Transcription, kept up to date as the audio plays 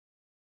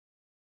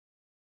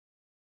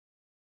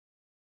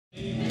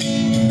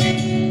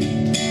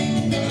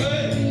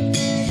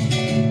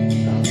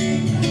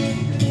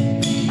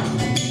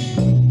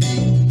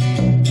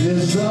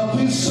There's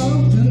always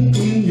something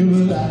in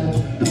your life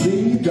that lay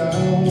you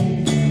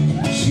down,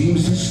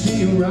 seems to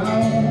stay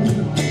around,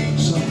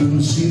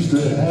 something seems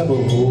to have a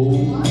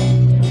hold.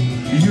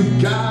 You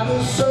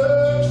gotta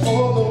search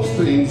for those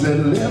things that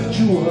left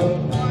you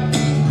up,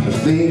 the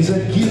things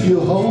that give you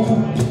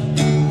hope,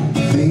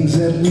 things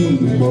that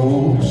mean the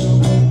most.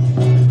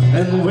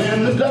 And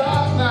when the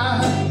dark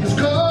night is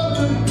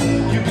coming,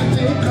 you can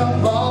think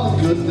of all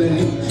the good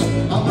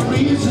things, all the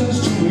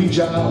reasons to reach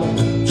out,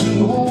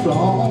 to hold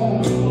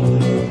on.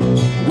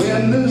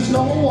 When there's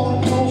no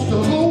one close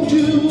to hold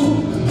you,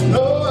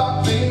 no,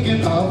 I'm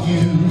thinking of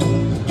you.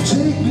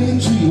 Take me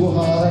to your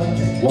heart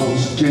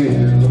once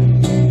again.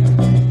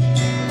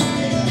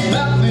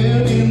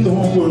 Nothing in the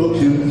world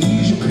can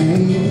ease your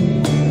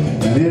pain,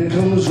 and it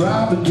comes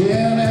round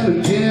again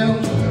and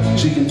again,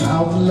 taking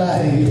out the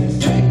light.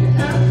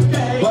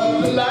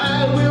 But the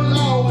light will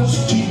always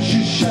teach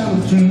you,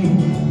 shine through.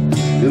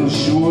 It'll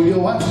show you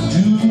what to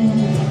do,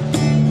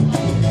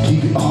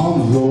 keep it on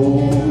the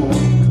road.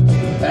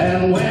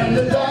 And when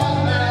the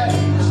dark night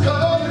is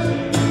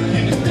coming,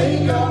 you can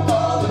think of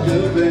all the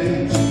good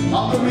things,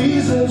 all the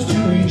reasons to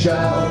reach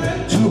out,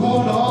 to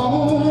hold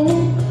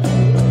on.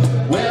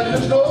 When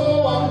there's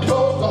no one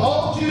close to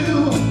hold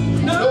you,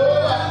 no,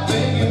 I'm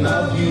thinking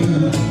of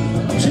you.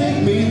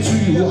 Take me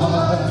to your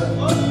heart,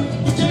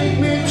 take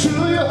me to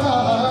your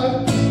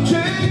heart,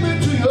 take me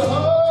to your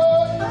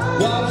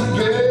heart once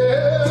again.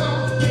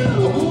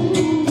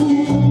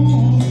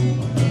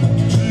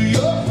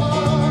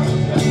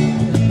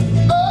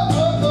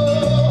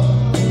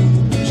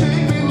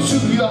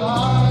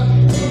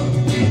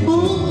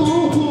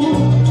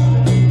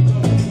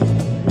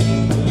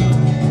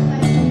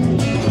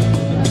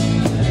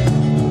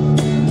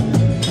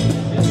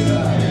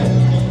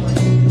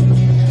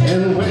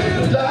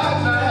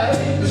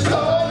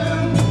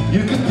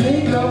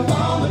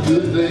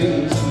 Good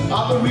things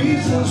are the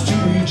reasons to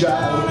reach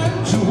out,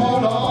 to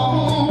hold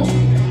on.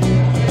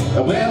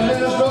 And when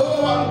there's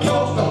no one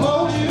close to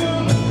hold you,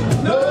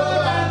 no,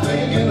 I'm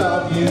thinking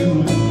of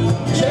you.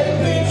 Take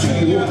me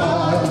to your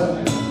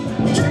heart,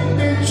 take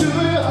me to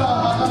your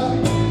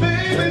heart,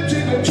 baby,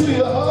 take me to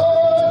your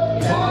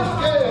heart.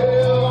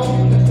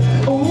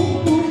 Yeah.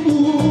 Ooh, ooh,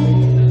 ooh.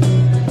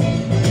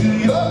 To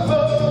your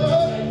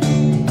heart.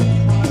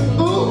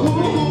 Ooh,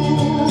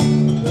 ooh.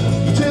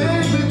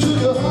 Take me to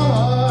your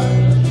heart.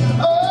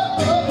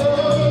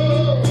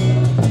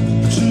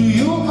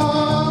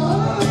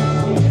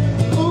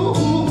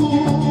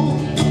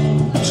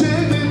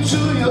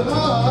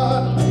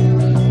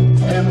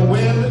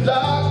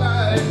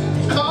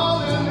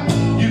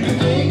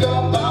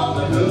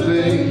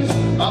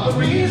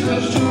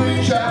 Reasons to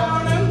reach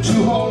out and to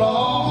hold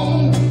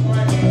on.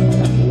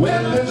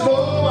 When there's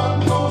no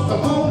one close to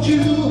hold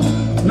you,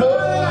 no,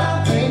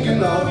 I'm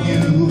thinking of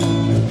you.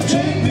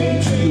 Take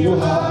me to your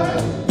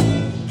heart,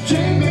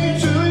 take me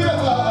to your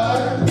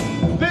heart,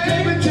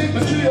 baby, take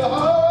me to your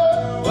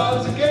heart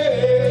once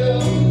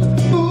again.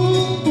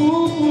 Ooh,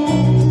 ooh,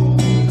 ooh.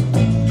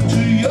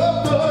 To your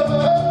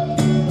heart,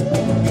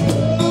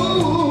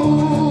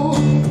 ooh,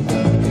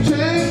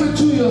 take me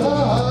to your heart.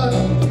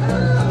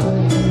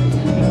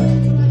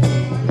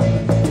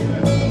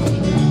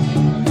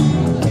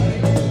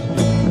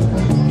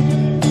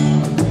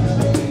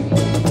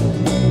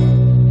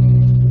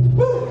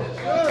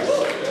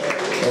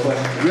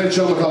 Great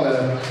show,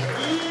 McCullough.